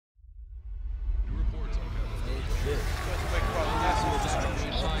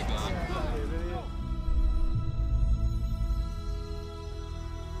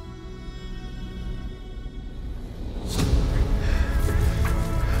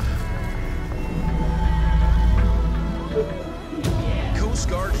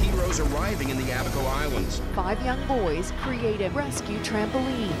thriving in the Abaco Islands. 5 young boys create a rescue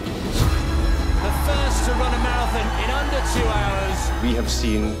trampoline. The first to run a marathon in under 2 hours. We have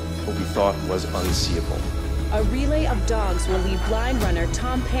seen what we thought was unseeable. A relay of dogs will lead blind runner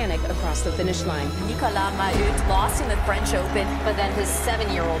Tom Panic across the finish line. Nicolas Mahut lost in the French Open, but then his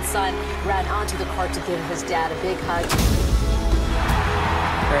 7-year-old son ran onto the cart to give his dad a big hug.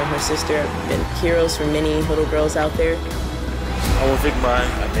 Her and her sister have been heroes for many little girls out there. I want to thank my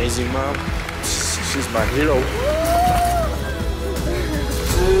amazing mom. She's my hero.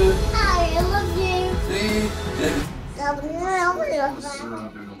 I love you.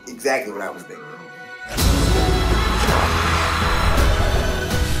 Exactly what I was thinking.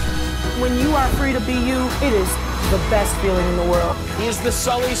 When you are free to be you, it is the best feeling in the world. He's the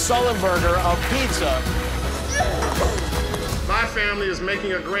Sully Sullenberger of pizza. My family is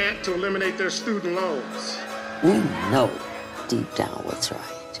making a grant to eliminate their student loans. We know deep down what's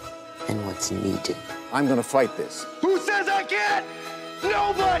right and what's needed. I'm gonna fight this. Who says I can't?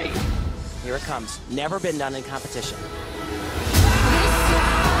 Nobody! Here it comes. Never been done in competition.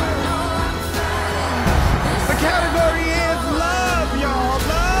 The category is love, y'all,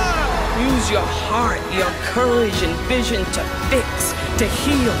 love! Use your heart, your courage and vision to fix, to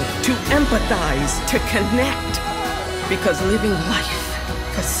heal, to empathize, to connect. Because living life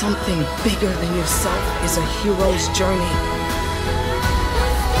for something bigger than yourself is a hero's journey.